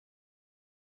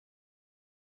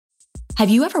Have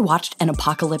you ever watched an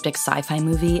apocalyptic sci-fi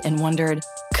movie and wondered,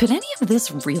 could any of this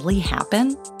really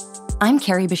happen? I'm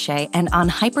Carrie Bechet, and on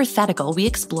Hypothetical, we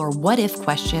explore what-if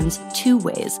questions two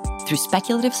ways, through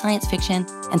speculative science fiction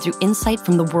and through insight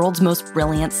from the world's most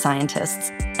brilliant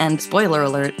scientists. And spoiler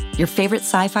alert, your favorite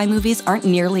sci-fi movies aren't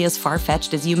nearly as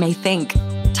far-fetched as you may think.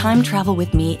 Time travel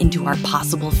with me into our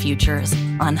possible futures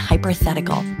on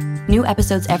Hypothetical. New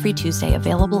episodes every Tuesday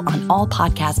available on all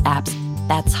podcast apps.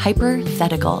 That's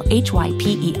Hypothetical, Hyperthetical.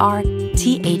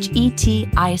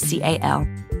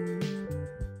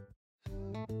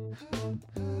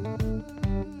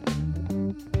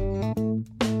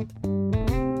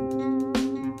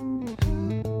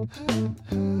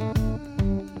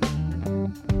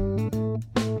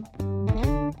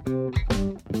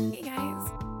 Hey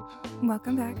guys,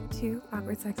 welcome back to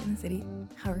Awkward Sex in the City.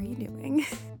 How are you doing?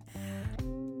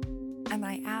 And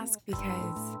I ask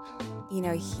because,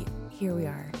 here we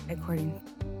are, according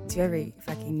to every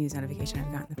fucking news notification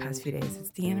I've gotten the past few days.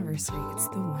 It's the anniversary. It's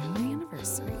the 1 year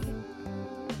anniversary.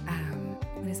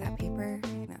 What is that paper? I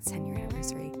think that's 10-year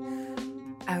anniversary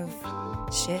of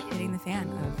shit hitting the fan,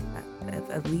 of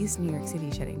at least New York City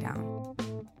shutting down,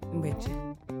 which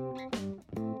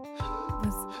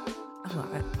was a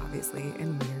lot, obviously,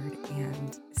 and weird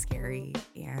and scary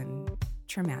and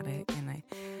traumatic. And I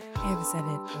have said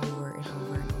it over and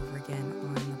over and over again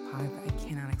on the pod, but I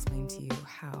cannot explain to you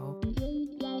how,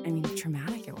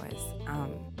 traumatic it was.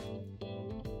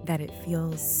 That it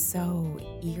feels so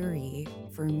eerie,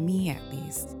 for me at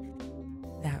least,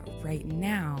 that right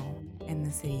now in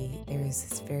the city, there is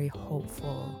this very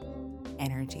hopeful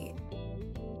energy.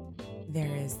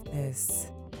 There is this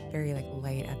very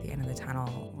light at the end of the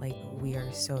tunnel, we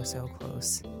are so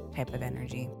close type of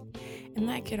energy. And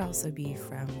that could also be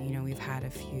from, we've had a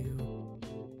few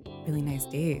really nice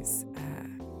days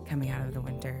coming out of the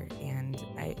winter. And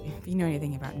if you know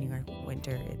anything about New York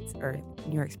winter, or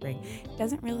New York spring, it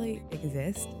doesn't really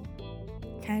exist.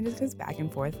 It kind of just goes back and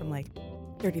forth from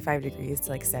 35 degrees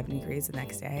to 70 degrees the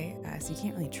next day. So you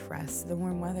can't really trust the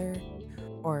warm weather,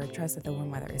 or trust that the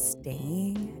warm weather is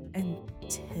staying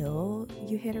until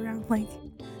you hit around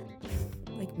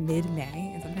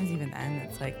mid-May. And sometimes even then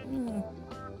it's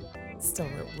it's still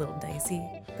a little dicey.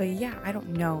 But yeah, I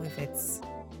don't know if it's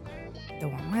the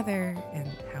warm weather and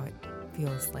how it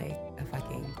feels like a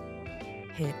fucking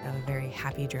hit of a very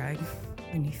happy drug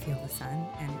when you feel the sun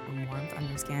and warmth on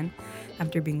your skin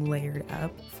after being layered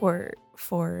up for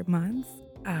 4 months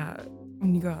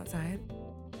when you go outside,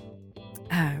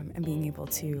 and being able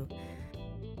to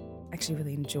actually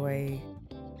really enjoy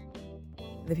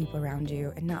the people around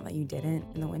you. And not that you didn't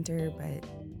in the winter, but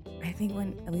I think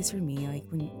at least for me,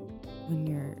 when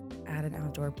you're at an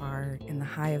outdoor bar and the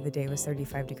high of the day was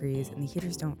 35 degrees and the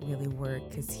heaters don't really work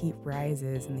because heat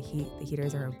rises and the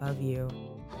heaters are above you,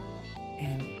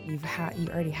 and you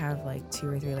already have 2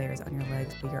 or 3 layers on your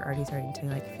legs, but you're already starting to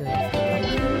feel your feet up.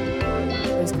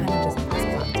 There's kind of just this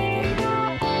clock ticking.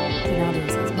 So now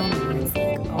there's this moment where it's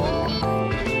oh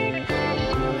my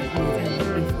God,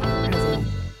 present.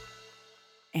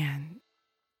 And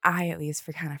I at least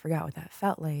forgot what that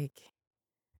felt like.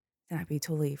 And I'd be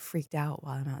totally freaked out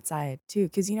while I'm outside too.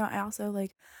 Cause I also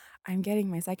I'm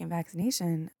getting my second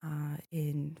vaccination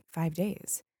in 5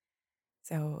 days.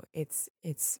 So it's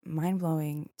mind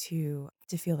blowing to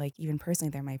feel even personally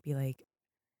there might be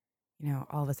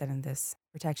all of a sudden this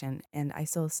protection. And I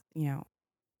still,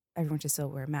 everyone should still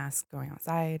wear masks going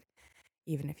outside,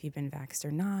 even if you've been vaxxed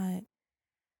or not.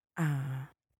 I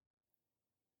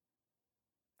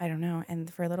don't know.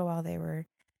 And for a little while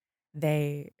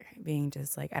they being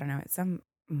just I don't know, it's some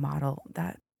model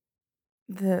that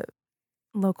the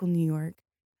local New York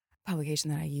publication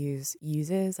that I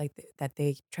uses, that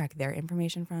they track their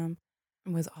information from,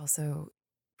 was also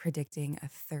predicting a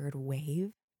third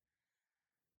wave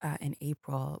in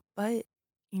April. But,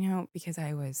 because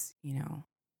I was,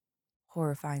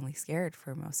 horrifyingly scared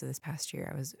for most of this past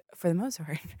year, I was, for the most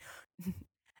part, and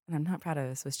I'm not proud of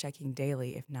this, was checking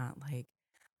daily, if not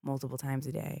multiple times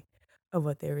a day, of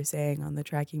what they were saying on the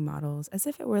tracking models, as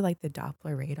if it were the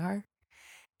Doppler radar.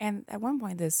 And at one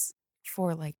point,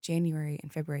 for January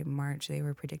and February, March, they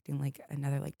were predicting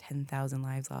another 10,000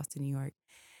 lives lost in New York.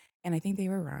 And I think they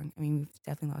were wrong. We've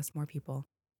definitely lost more people,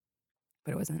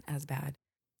 but it wasn't as bad.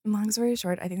 Long story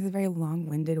short, I think it's a very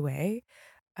long-winded way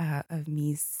of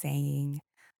me saying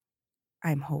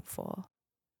I'm hopeful.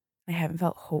 I haven't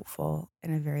felt hopeful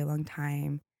in a very long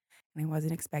time, and I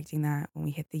wasn't expecting that when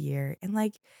we hit the year. And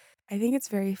I think it's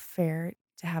very fair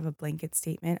to have a blanket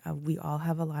statement of we all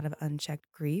have a lot of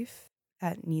unchecked grief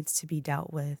that needs to be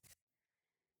dealt with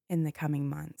in the coming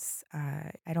months.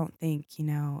 I don't think,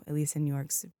 at least in New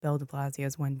York's Bill de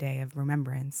Blasio's one day of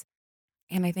remembrance.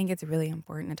 And I think it's really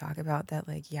important to talk about that,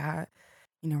 like, yeah,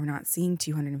 we're not seeing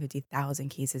 250,000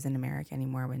 cases in America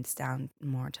anymore when it's down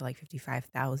more to like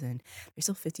 55,000. There's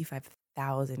still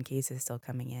 55,000 cases still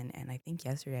coming in. And I think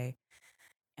yesterday,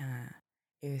 uh,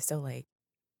 it was still like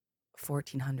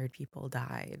 1,400 people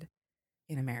died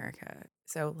in America.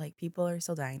 So, like, people are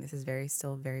still dying. This is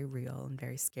still very real and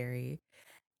very scary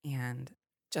and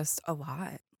just a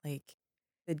lot. Like,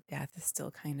 the death is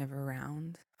still kind of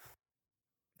around.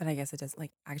 But I guess it does,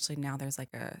 like, actually now there's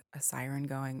like a siren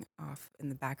going off in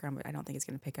the background, but I don't think it's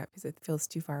gonna pick up because it feels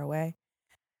too far away.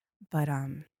 But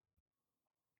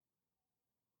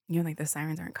like the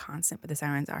sirens aren't constant, but the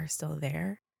sirens are still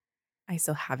there. I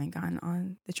still haven't gotten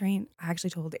on the train. I actually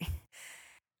told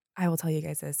I will tell you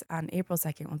guys this. On April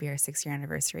 2nd will be our 6-year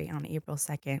anniversary. And on April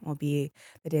 2nd will be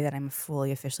the day that I'm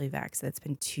fully officially vaxxed. So it's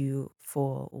been 2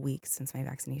 full weeks since my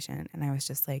vaccination. And I was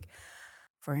just like,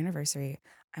 for our anniversary,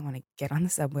 I want to get on the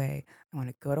subway. I want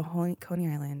to go to Coney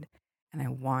Island and I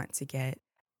want to get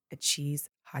a cheese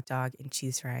hot dog and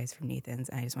cheese fries from Nathan's.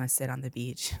 And I just want to sit on the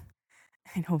beach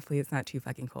and hopefully it's not too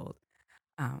fucking cold.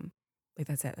 Um, like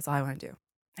that's it. That's all I want to do.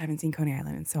 I haven't seen Coney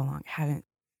Island in so long. Haven't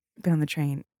been on the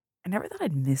train. I never thought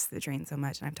I'd miss the train so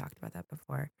much, and I've talked about that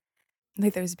before.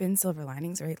 Like, there's been silver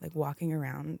linings, right? Like, walking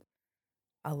around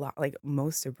a lot, like,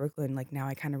 most of Brooklyn, like, now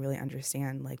I kinda really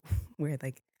understand, like, where,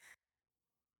 like,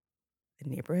 the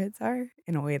neighborhoods are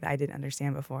in a way that I didn't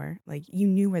understand before. Like, you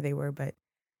knew where they were, but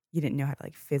you didn't know how to,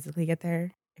 like, physically get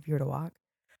there if you were to walk.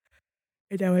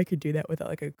 And now I could do that without,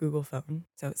 like, a Google phone.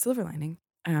 So, silver lining.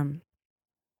 Um,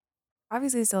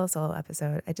 Obviously, still a solo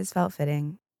episode. It just felt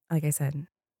fitting, like I said,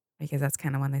 because that's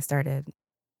kinda when they started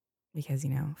because,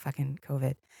 fucking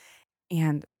COVID.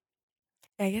 And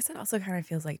I guess it also kind of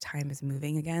feels like time is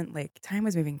moving again. Like time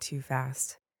was moving too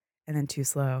fast and then too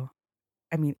slow.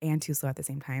 I mean, and too slow at the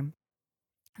same time.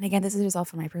 And again, this is just all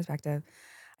from my perspective.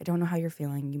 I don't know how you're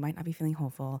feeling. You might not be feeling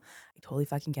hopeful. I totally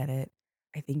fucking get it.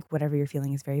 I think whatever you're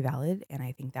feeling is very valid. And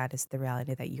I think that is the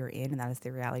reality that you're in. And that is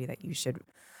the reality that you should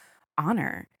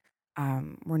honor.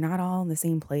 We're not all in the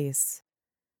same place.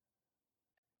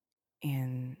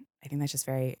 And I think that's just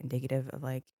very indicative of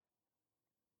like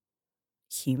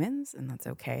humans. And that's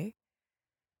okay.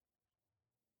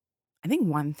 I think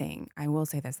one thing I will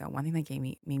say this though, one thing that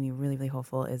made me really, really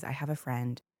hopeful is I have a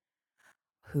friend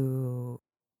who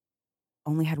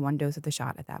only had 1 dose of the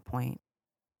shot at that point,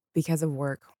 because of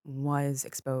work, was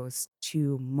exposed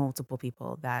to multiple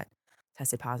people that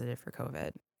tested positive for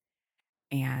COVID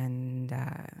and,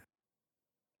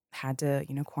 had to,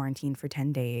 quarantine for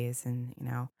 10 days and,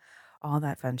 all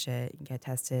that fun shit, and get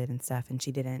tested and stuff, and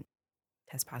she didn't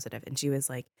test positive, and she was,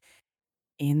 like,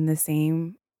 in the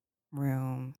same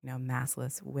room,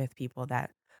 maskless with people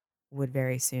that would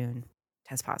very soon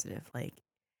test positive, like,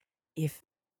 if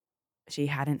she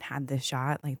hadn't had this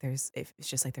shot, like, it's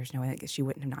just, like, there's no way that she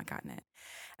wouldn't have not gotten it.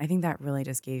 I think that really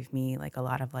just gave me, like, a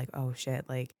lot of, like, "Oh, shit,"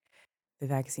 like, the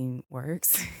vaccine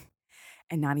works,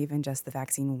 and not even just the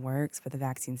vaccine works, but the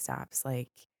vaccine stops, like,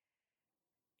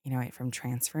 it from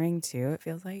transferring too, it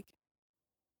feels like,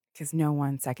 because no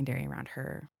one secondary around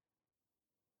her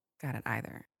got it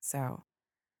either. So,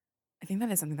 I think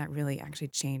that is something that really actually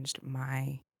changed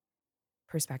my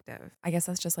perspective. I guess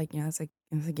that's just like, it's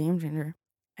a game changer.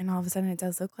 And all of a sudden it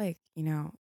does look like,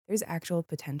 there's actual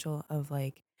potential of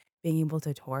like being able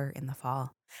to tour in the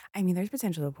fall. I mean, there's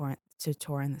potential to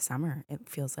tour in the summer. It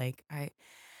feels like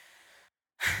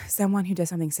someone who does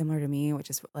something similar to me, which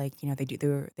is like,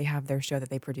 they have their show that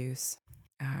they produce,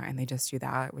 and they just do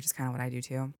that, which is kind of what I do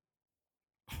too.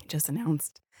 Just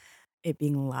announced it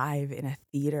being live in a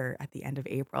theater at the end of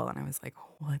April, and I was like,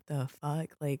 "What the fuck?"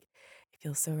 Like, it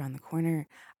feels so around the corner.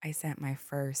 I sent my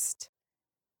first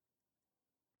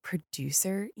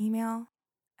producer email,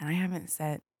 and I haven't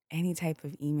sent any type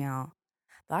of email.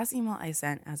 The last email I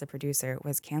sent as a producer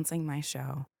was canceling my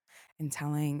show and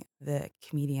telling the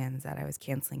comedians that I was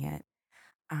canceling it,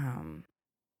 um,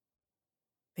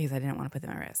 because I didn't wanna put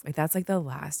them at risk. Like, that's, like, the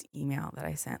last email that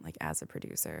I sent, like, as a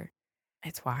producer.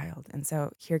 It's wild, and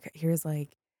so here's,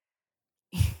 like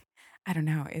I don't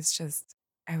know, it's just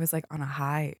I was, like, on a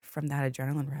high from that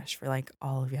adrenaline rush for, like,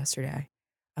 all of yesterday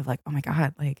of, like, "Oh my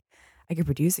god," like, I could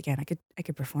produce again, I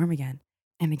could perform again,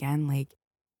 and again, like,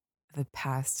 the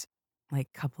past,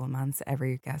 like, couple of months,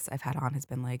 every guest I've had on has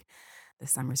been like, "The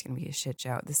summer's gonna be a shit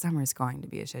show. The summer is going to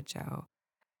be a shit show,"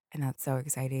 and that's so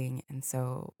exciting and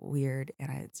so weird,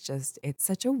 and it's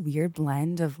such a weird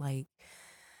blend of, like,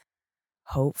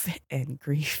 hope and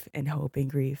grief and hope and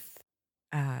grief,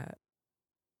 uh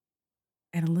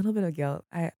and a little bit of guilt.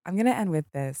 I'm gonna end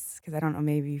with this because I don't know,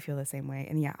 maybe you feel the same way.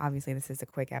 And yeah, obviously this is a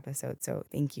quick episode, so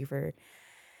thank you for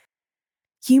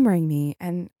humoring me.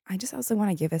 And I just also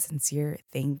want to give a sincere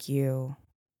thank you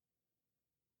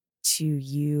to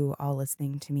you all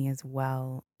listening to me as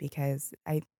well, because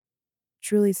I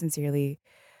truly, sincerely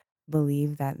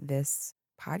believe that this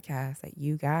podcast, that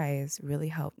you guys really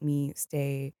helped me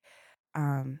stay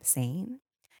sane.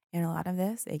 And a lot of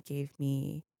this, it gave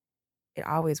me, it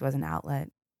always was an outlet,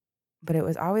 but it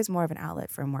was always more of an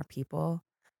outlet for more people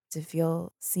to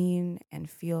feel seen and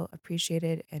feel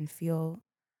appreciated and feel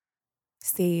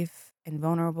safe and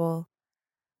vulnerable.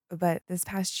 But this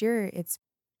past year, it's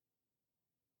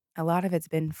a lot of it's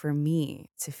been for me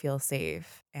to feel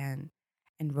safe and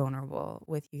vulnerable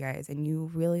with you guys. And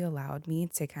you really allowed me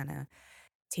to kind of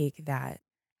take that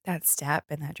step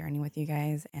and that journey with you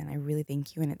guys. And I really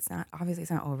thank you. And it's not, obviously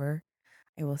it's not over.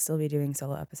 I will still be doing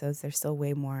solo episodes. There's still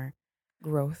way more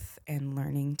growth and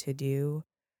learning to do.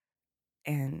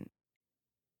 And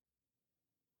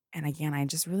and again, I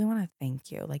just really want to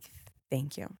thank you. Like,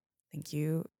 thank you. Thank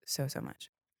you so, so much.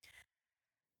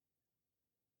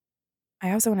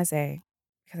 I also want to say,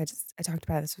 because I talked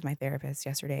about this with my therapist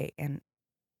yesterday, and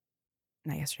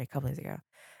not yesterday, a couple days ago,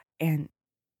 and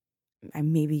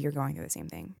maybe you're going through the same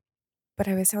thing. But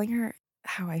I was telling her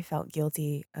how I felt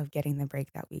guilty of getting the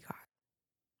break that we got.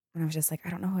 And I was just like, I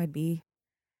don't know who I'd be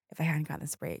if I hadn't gotten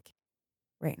this break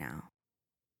right now,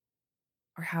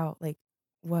 or how, like,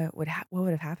 what would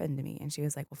have happened to me. And she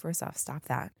was like, well, first off, stop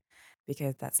that,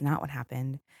 because that's not what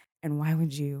happened. And why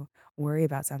would you worry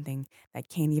about something that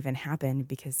can't even happen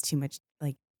because too much,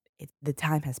 like, the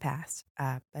time has passed.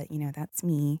 But that's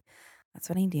me. That's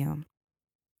what I do.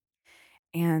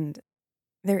 And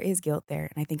there is guilt there.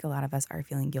 And I think a lot of us are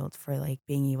feeling guilt for, like,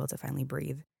 being able to finally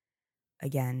breathe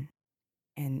again,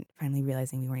 and finally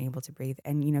realizing we weren't able to breathe,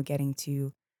 and getting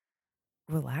to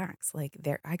relax. Like,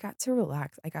 there, I got to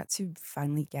relax. I got to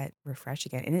finally get refreshed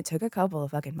again. And it took a couple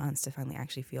of fucking months to finally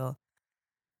actually feel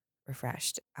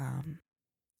refreshed.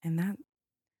 And that,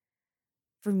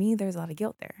 for me, there's a lot of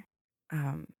guilt there.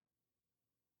 Um,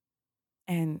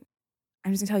 and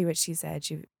I'm just gonna tell you what she said.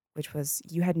 Which was,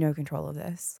 you had no control of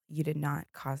this. You did not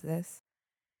cause this.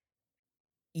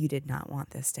 You did not want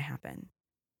this to happen.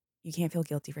 You can't feel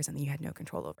guilty for something you had no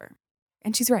control over.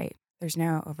 And she's right. There's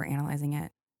no over analyzing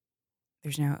it.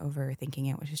 There's no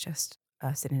overthinking it, which is just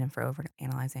a synonym for over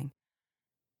analyzing.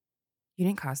 You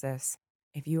didn't cause this.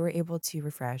 If you were able to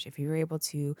refresh, if you were able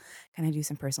to kind of do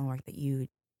some personal work that you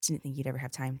didn't think you'd ever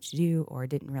have time to do or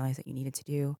didn't realize that you needed to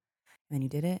do, and then you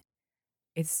did it,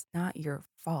 it's not your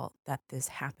fault that this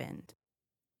happened.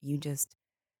 You just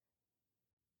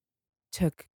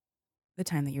took the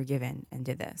time that you're given and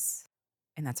did this,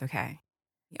 and that's okay.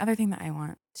 The other thing that I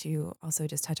want to also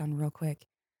just touch on real quick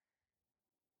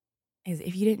is,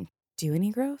 if you didn't do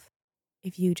any growth,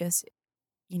 if you just,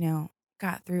 you know,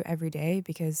 got through every day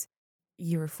because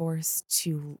you were forced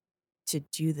to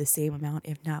do the same amount,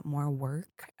 if not more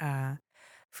work,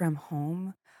 from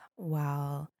home,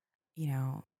 while, you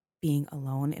know, being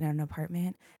alone in an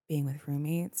apartment, being with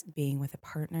roommates, being with a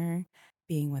partner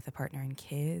and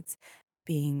kids,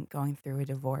 going through a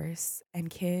divorce and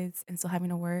kids and still having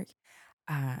to work,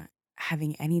 uh,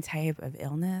 having any type of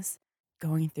illness,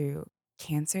 going through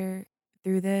cancer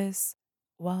through this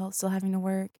while still having to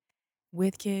work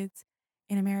with kids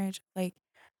in a marriage. Like,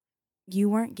 you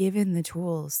weren't given the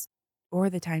tools or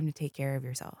the time to take care of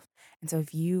yourself. And so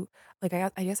if you, like, I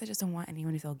guess I just don't want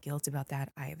anyone to feel guilt about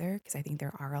that either, because I think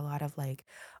there are a lot of, like,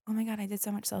 oh my God, I did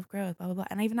so much self growth, blah, blah, blah.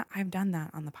 And even I've done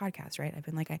that on the podcast, right? I've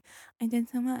been like, I did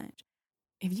so much.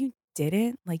 If you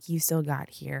didn't, like, you still got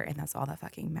here, and that's all that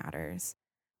fucking matters,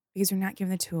 because you're not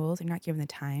given the tools, you're not given the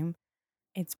time.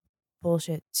 It's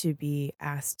bullshit to be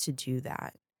asked to do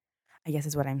that, I guess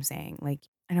is what I'm saying. Like,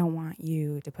 I don't want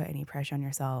you to put any pressure on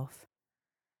yourself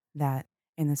that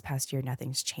in this past year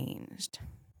nothing's changed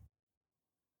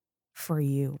for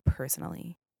you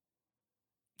personally.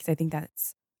 Because I think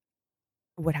that's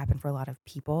what happened for a lot of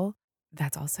people.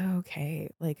 That's also okay.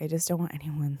 Like, I just don't want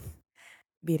anyone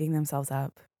beating themselves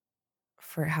up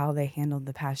for how they handled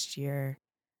the past year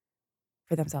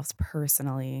for themselves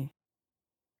personally.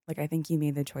 Like, I think you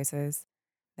made the choices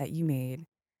that you made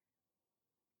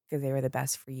because they were the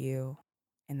best for you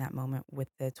in that moment with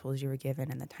the tools you were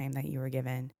given and the time that you were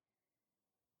given.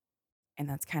 And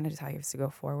that's kind of just how you have to go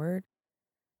forward.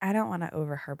 I don't want to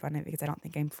over harp on it because I don't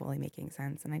think I'm fully making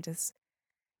sense. And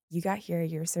you got here,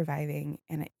 you're surviving.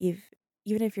 And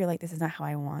even if you're like, this is not how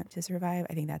I want to survive,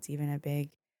 I think that's even a big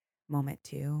moment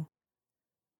too,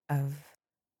 of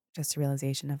just a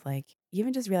realization of, like,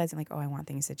 even just realizing, like, oh, I want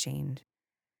things to change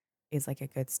is like a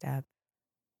good step.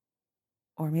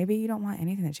 Or maybe you don't want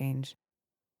anything to change.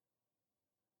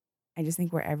 I just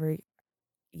think wherever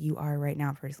you are right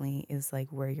now personally is like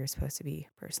where you're supposed to be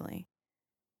personally.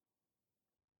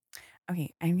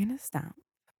 Okay, I'm gonna stop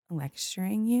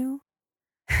lecturing you.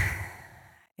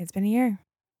 It's been a year.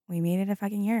 We made it a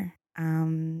fucking year.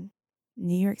 New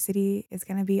York City is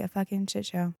gonna be a fucking shit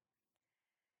show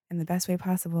in the best way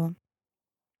possible.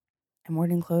 I'm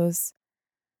wearing clothes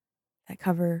that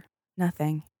cover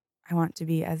nothing. I want to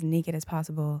be as naked as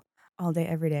possible all day,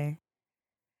 every day.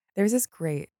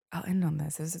 I'll end on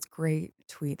this. There's this great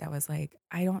tweet that was like,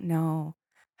 I don't know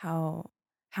how,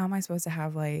 how am I supposed to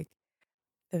have like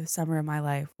the summer of my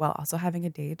life while also having a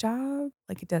day job?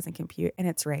 Like it doesn't compute. And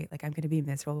it's right. Like I'm going to be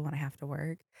miserable when I have to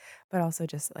work, but also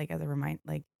just like as a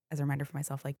reminder for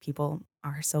myself, like people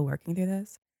are still working through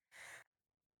this.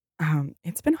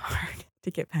 It's been hard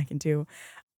to get back into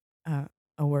uh,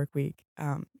 a work week.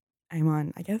 I'm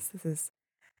on, I guess this is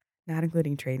not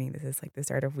including training. This is like the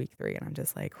start of week 3. And I'm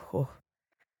just like, oh,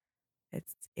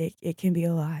 it can be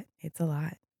a lot. It's a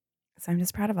lot. So I'm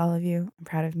just proud of all of you. I'm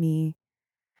proud of me.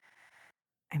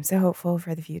 I'm so hopeful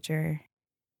for the future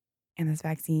and this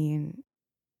vaccine.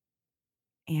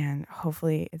 And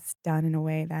hopefully it's done in a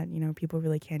way that, people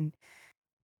really can,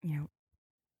 you know,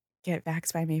 get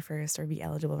vaxxed by May 1st or be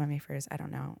eligible by May 1st. I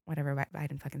don't know, whatever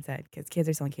Biden fucking said, because kids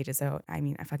are still in cages. So, I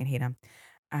mean, I fucking hate him.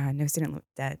 No student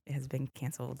debt has been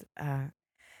canceled. No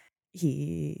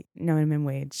minimum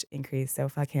wage increase. So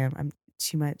fuck him. I'm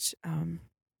too much on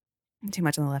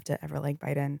the left to ever like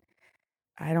Biden.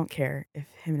 I don't care if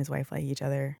him and his wife like each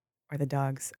other or the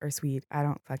dogs are sweet. I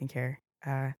don't fucking care.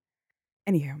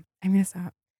 Anywho, I'm gonna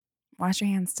stop. Wash your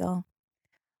hands still.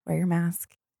 Wear your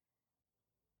mask.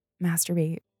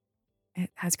 Masturbate. It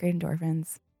has great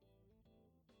endorphins.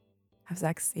 Have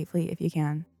sex safely if you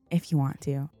can, if you want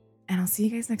to. And I'll see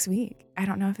you guys next week. I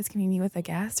don't know if it's gonna be me with a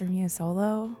guest or me a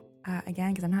solo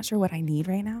again, because I'm not sure what I need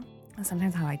right now. That's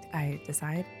sometimes how I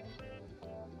decide.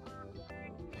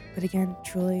 But again,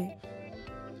 truly,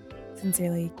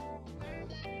 sincerely,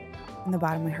 from the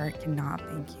bottom of my heart, cannot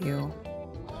thank you.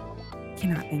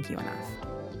 Cannot thank you enough.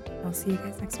 I'll see you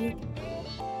guys next week.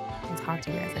 I'll talk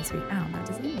to you guys next week. I don't know.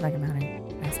 Does it even fucking matter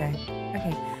what I say?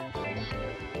 Okay.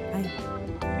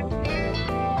 Bye.